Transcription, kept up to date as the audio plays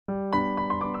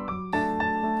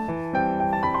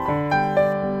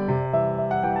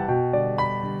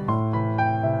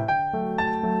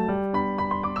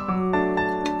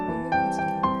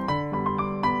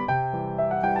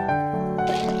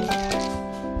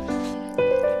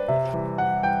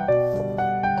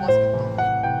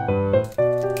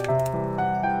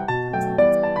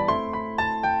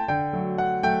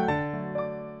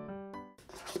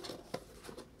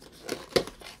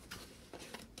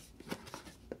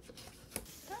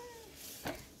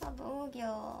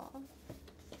귀여워.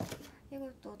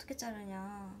 이걸 또 어떻게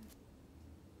자르냐.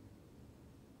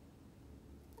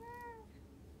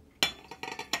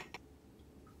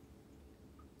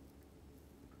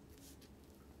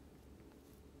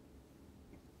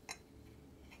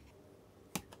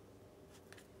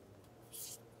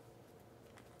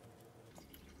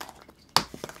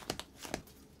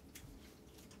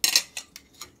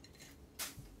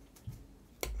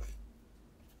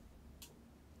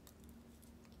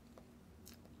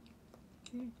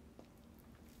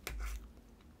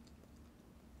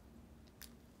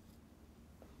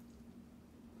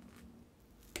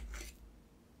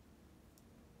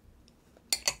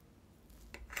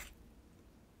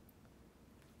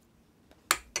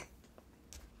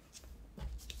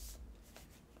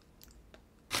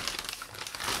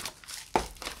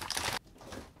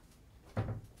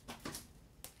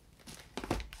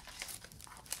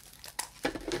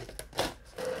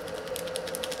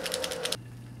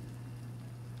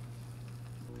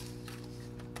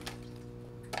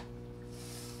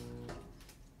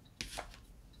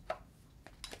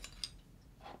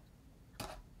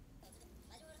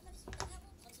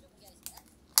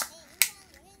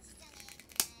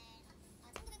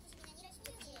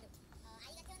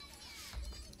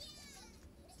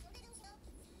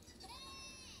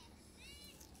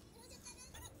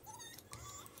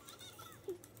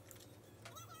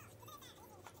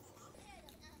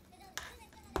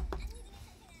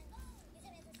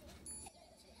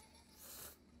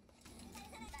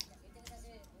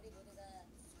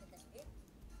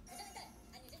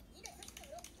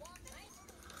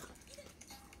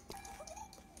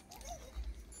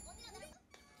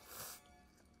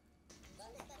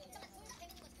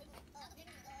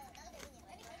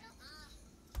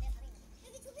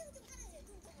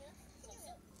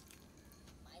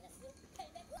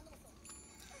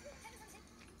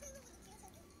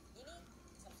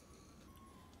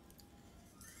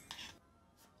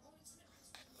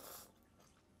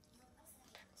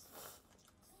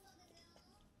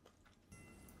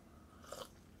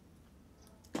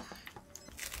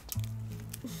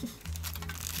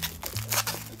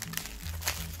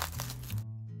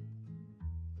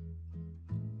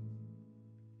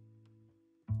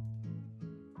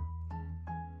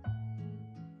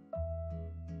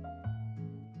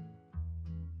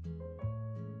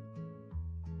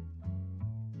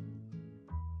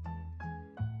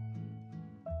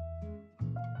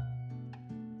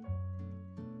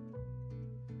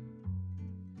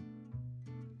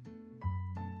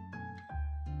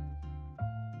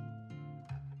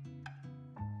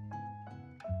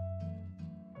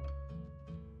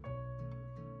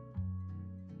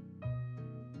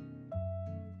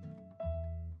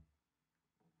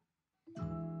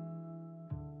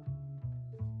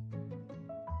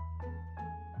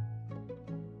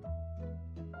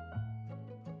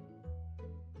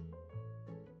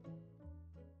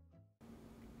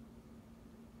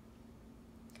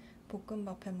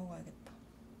 볶음밥 해 먹어야겠다.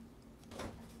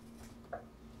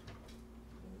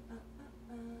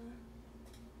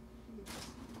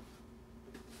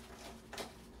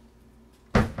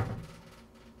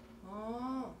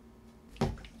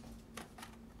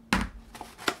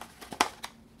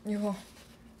 이거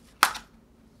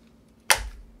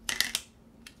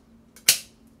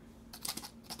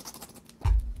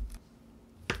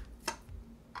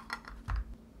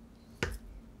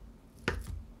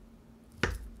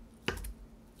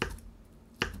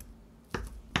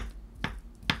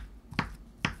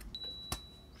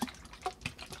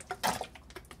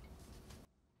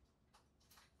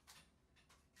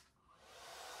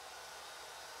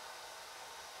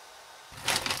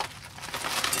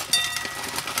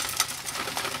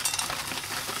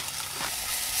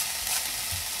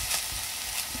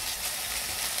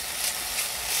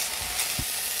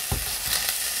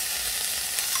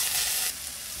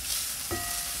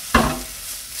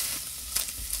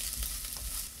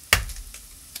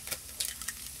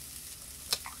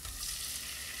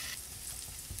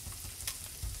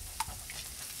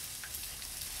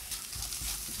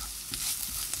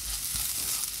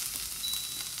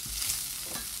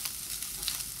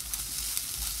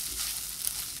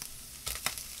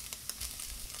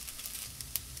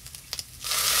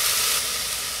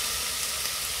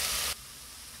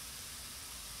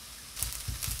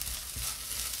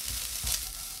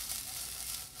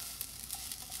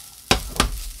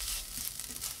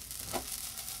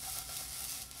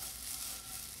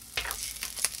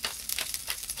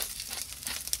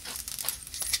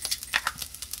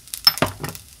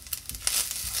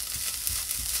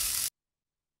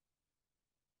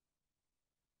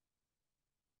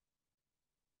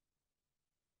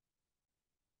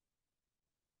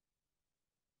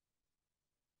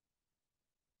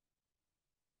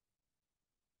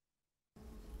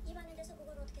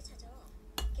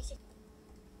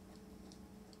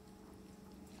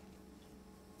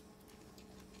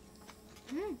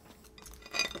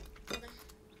누가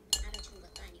알아준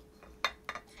것도 아니고 다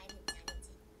했는지 아닌지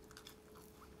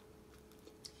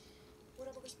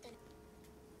물어보고 싶다는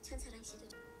천사랑 씨도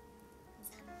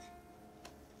감사합니다.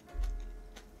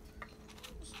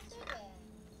 힘들게.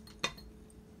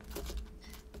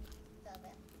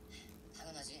 너고요?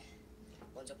 당연하지.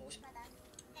 먼저 보고 싶어. 나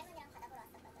할머니랑 바다 보러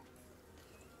왔었거든.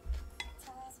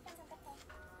 저 수평선 끝에.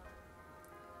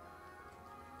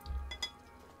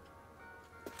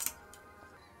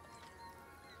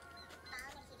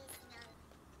 마음에 길이 있으면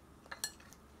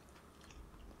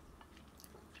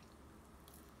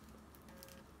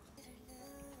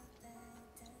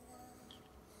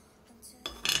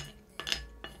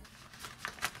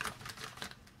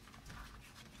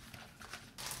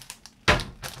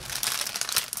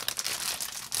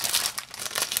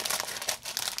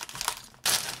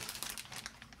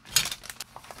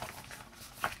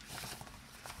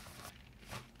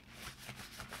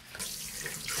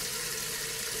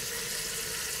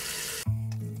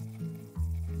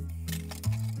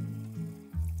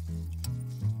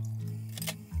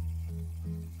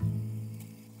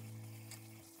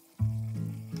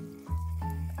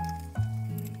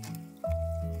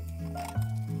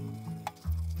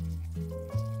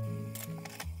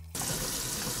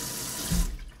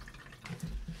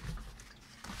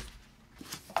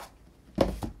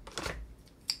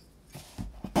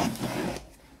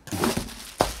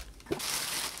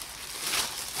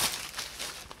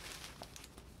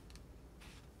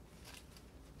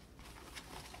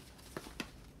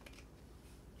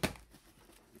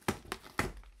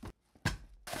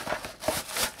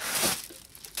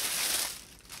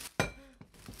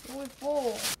너무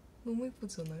예뻐. 너무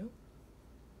예쁘지 않아요?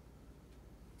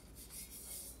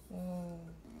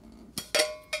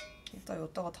 이따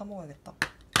여기다가 타 먹어야겠다.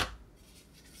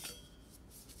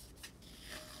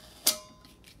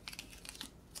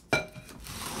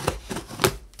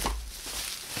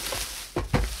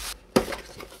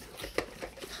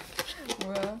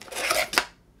 뭐야?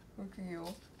 왜 이렇게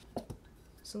귀여워?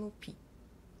 스누피.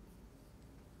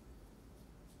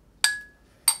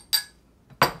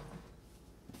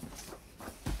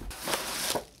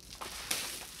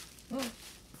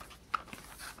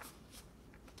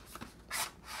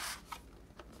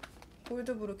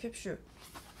 콜드브루 캡슐.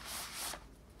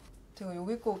 제가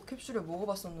여기 거 캡슐을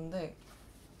먹어봤었는데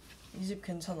이 집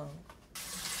괜찮아.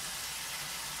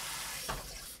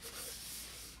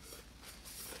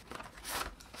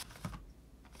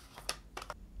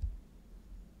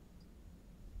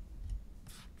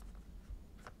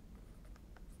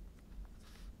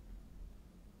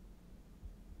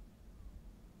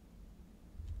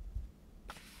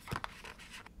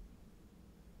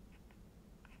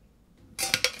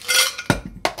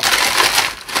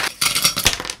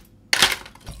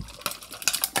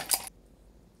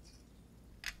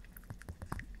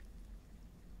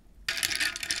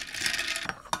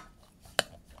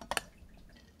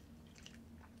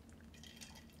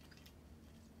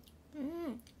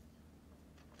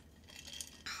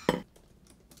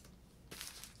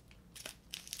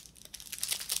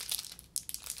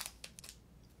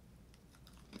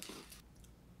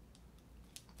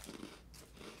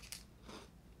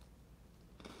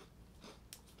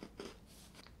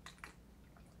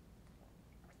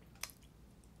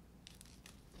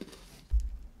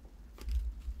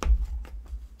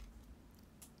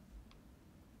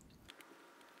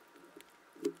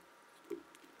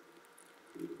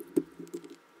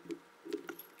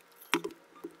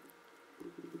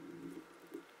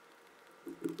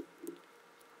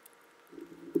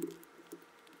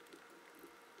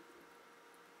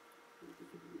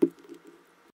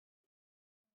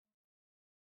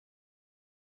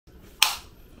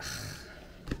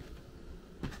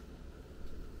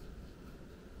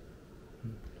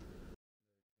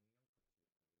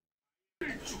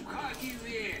 축하하기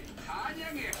위해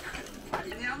한양에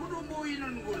큰 양으로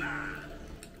모이는구나.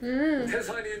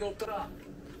 태산이 높더라.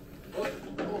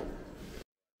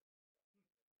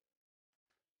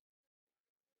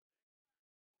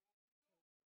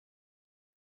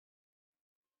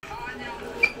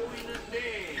 한양으로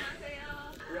모이는데.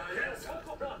 야야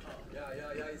성공라.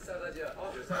 야야야 이 싸가지야.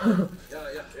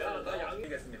 야야 나 양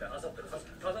드리겠습니다.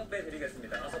 다섯 배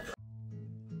드리겠습니다.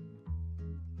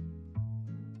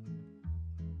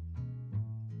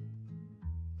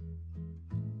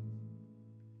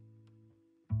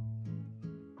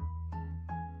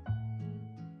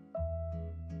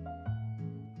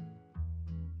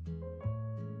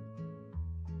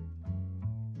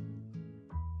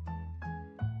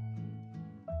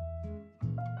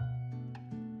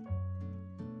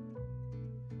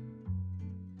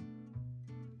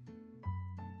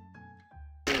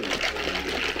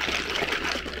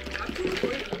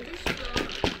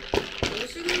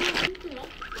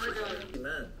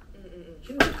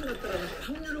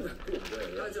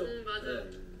 맞아.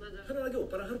 맞아. 편안하게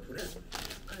오빠랑 하루 보내.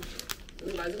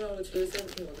 우리 마지막으로 제일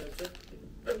생각한 거 뭐였지?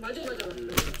 맞아.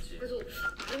 그래서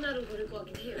다른 날은 버릴 것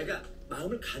같긴 해요. 그러니까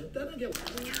마음을 간단하게 하고.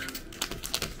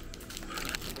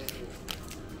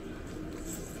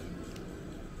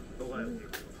 너가 여기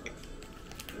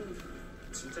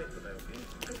진짜 예쁘다 여기.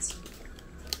 그치.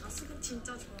 나 수국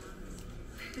진짜 좋아.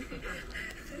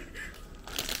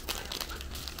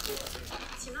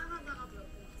 지나가다가도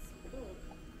몇 번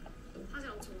봤었고 사실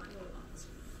엄청 많이 올라왔지.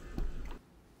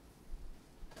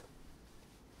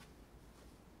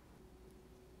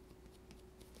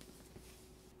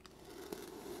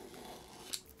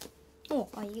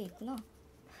 아 이게 있구나.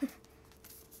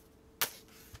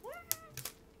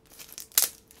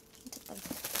 됐다.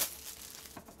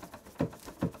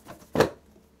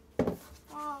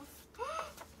 아.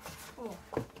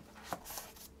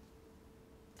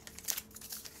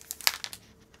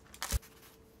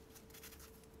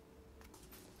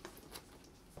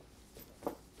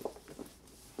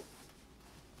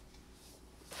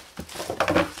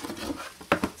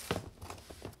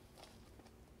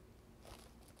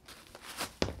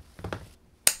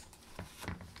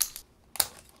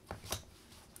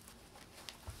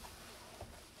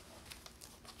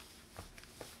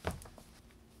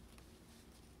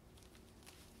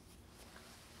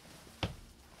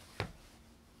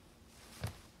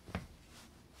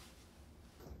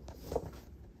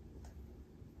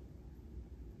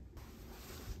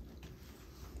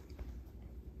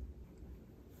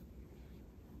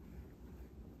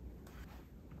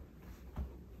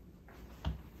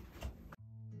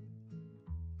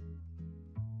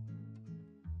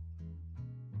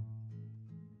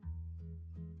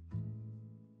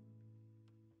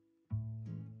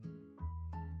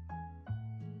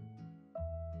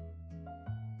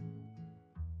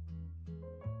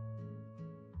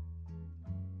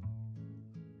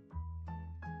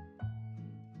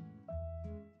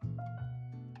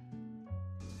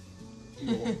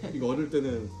 이거 어릴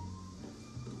때는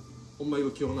엄마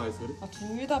이거 기억나 아이스크림?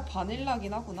 둘 다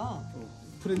바닐라긴 하구나.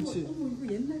 프렌치. 어머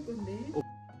이거 옛날 건데.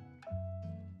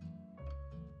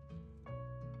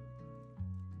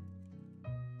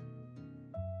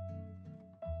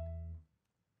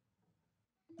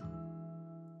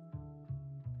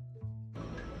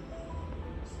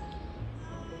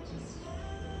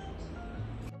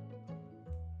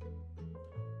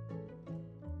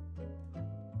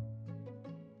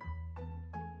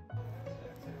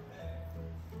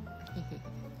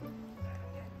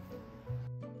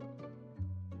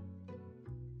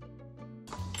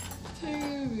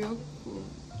 되게 미역국.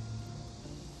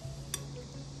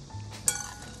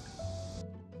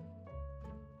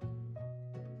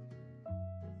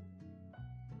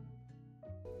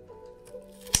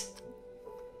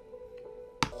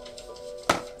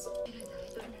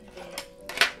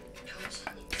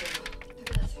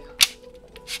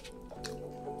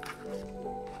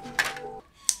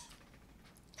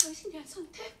 당신이야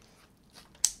선택?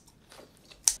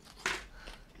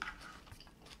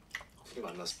 둘이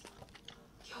만났어.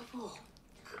 여보.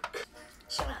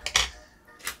 시원하게.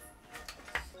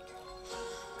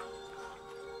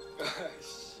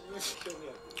 아이씨,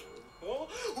 시원해. 어?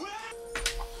 왜?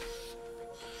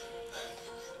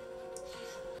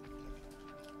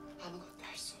 아무것도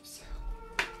할 수 없어요.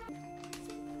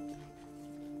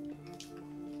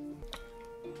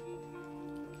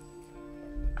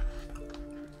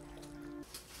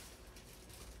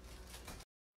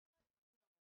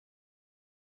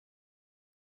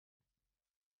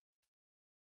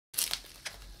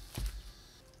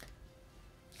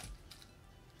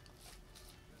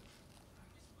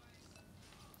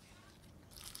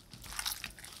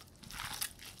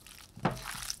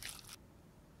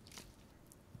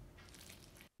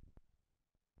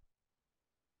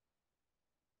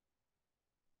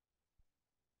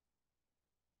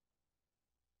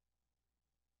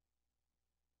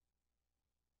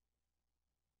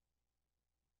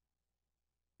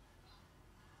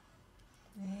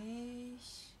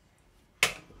 에이씨.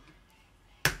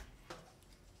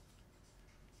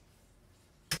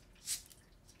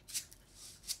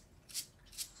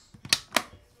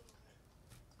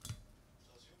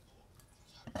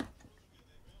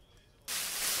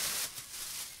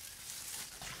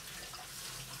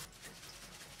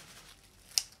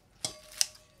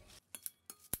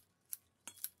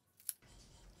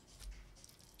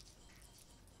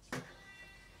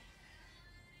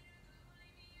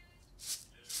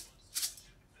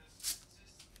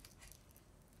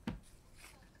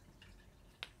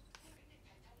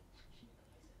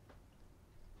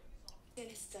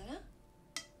 SNS잖아?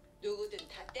 누구든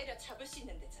다 때려잡을 수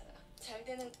있는 데잖아. 잘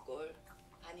되는 꼴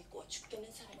많이 구워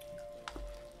죽겠는 사람인가.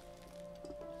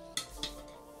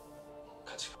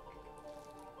 같이.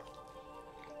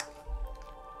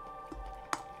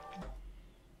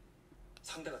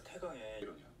 상대가 태강에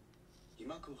이러냐?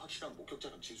 이만큼 확실한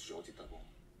목격자랑 진술이 어디 있다고?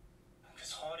 그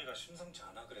서원이가 심상치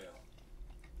않아 그래요.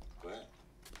 왜?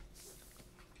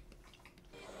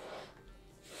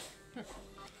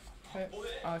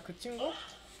 아, 그 친구?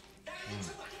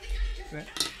 왜?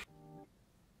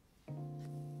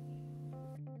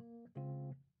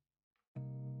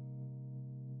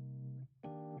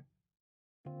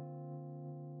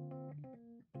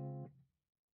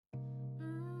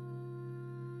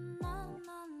 난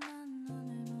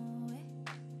오늘 뭐해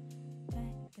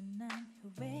퇴근한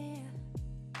후에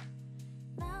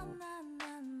난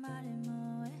말을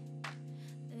뭐해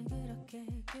늘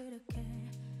그렇게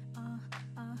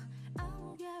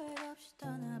아무 계획 없이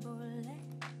떠나볼래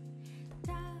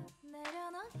다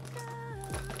내려놓을까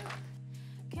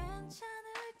괜찮을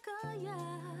거야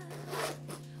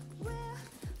We'll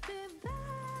be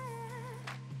back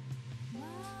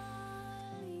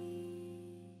멀리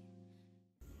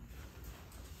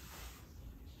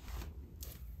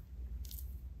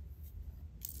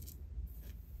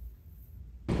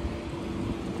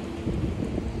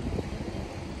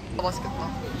맛있겠다.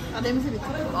 아 냄새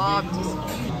미쳤어. 아, 미쳤어.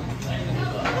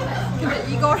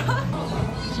 근데 이거랑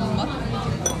정말?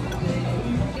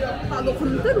 아너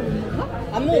건대로 못 먹어?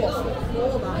 안 먹어봤어.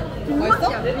 먹어봐. 맛있어?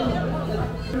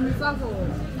 굴 싸서.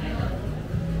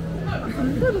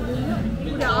 건대로 못 먹어.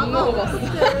 우리 아가 먹어봤어.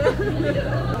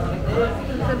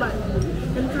 제발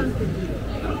괜찮지?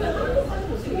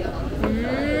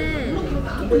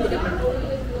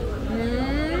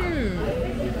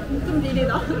 좀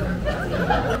딜이다.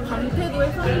 감태도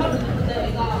해서 5개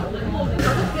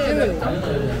몇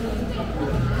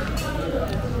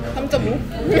 3.5?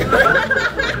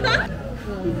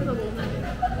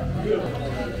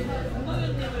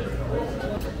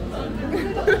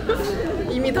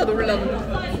 이미 다 놀랐네.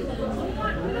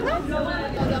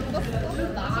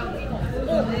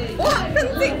 와!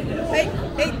 편지! 에이!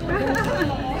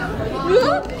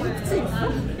 뭐야? 혹시 있어?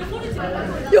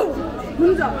 야!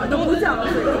 뭔지 알아? 너 뭔지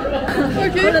알았어 이거?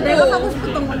 원래 내가 사고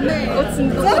싶었던 건데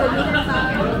진짜?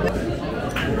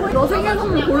 너 생일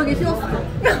선물 고르기 쉬웠어.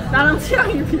 나랑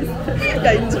취향이 비슷해.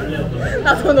 야, 인정.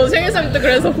 나도 너 생일 선물 때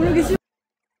그래서 고르기 쉬웠어.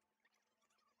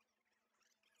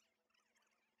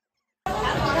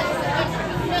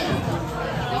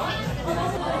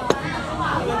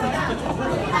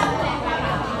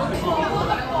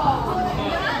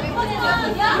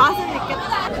 맛은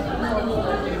있겠다.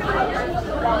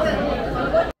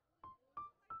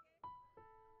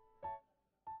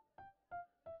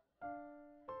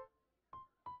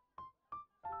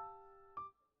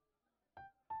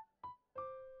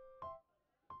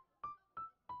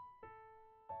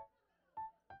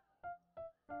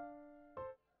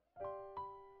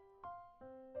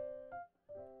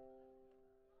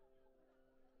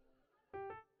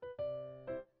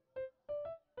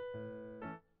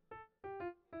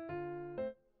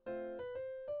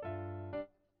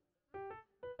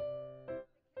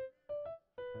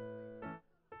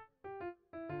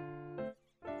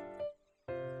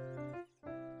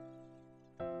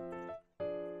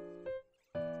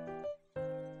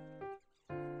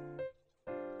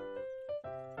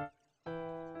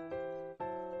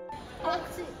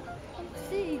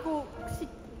 혹시 이거 혹시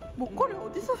목걸이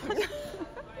어디서 사냐?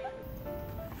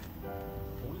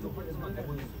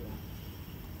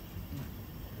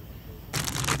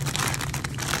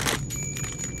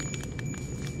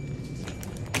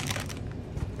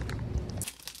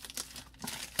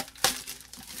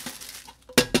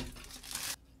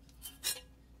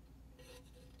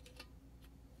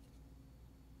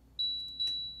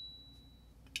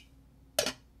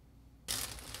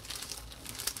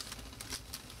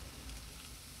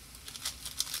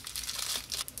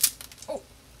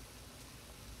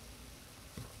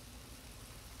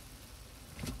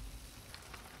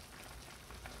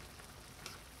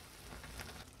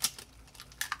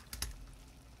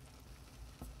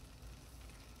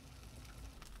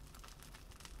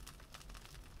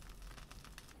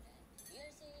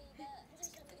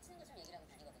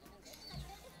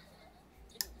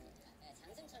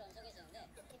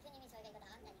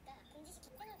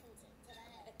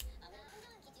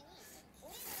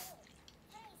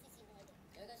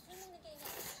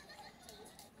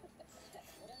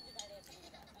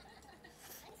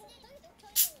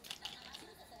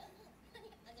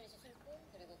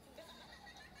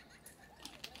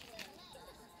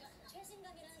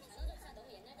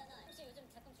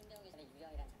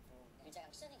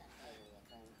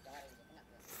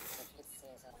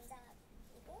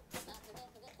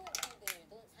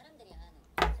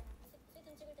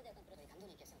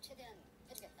 최대한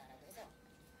해주겠다라고 해서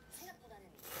생각보다는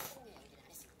성공의 연기를 안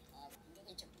했습니다.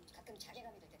 좀 가끔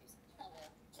자괴감이 들 때도 있어요. 왜요?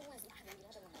 성공해서 막 연기를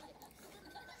하다 보면 이게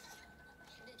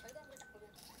근데 결과물을 딱 보면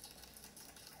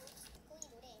거의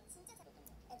노래 진짜 잘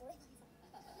노래방에서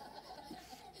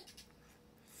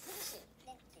수지 씨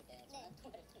네. 그때 네.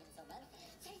 통화를 통해서만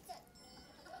살짝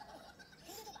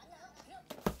그래도 맞나요?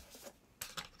 그럼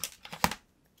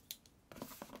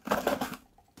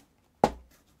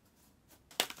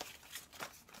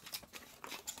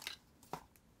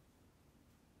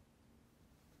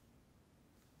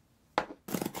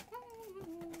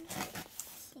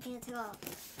이게 제가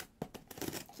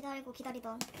기다리고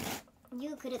기다리던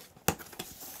뉴 그릇.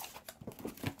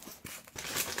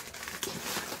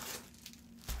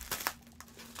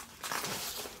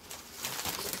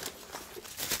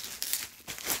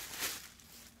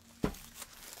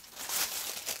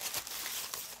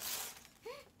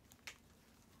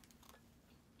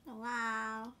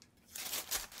 와우,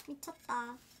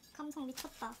 미쳤다. 감성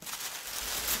미쳤다.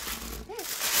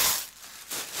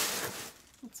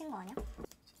 미친 거 아니야?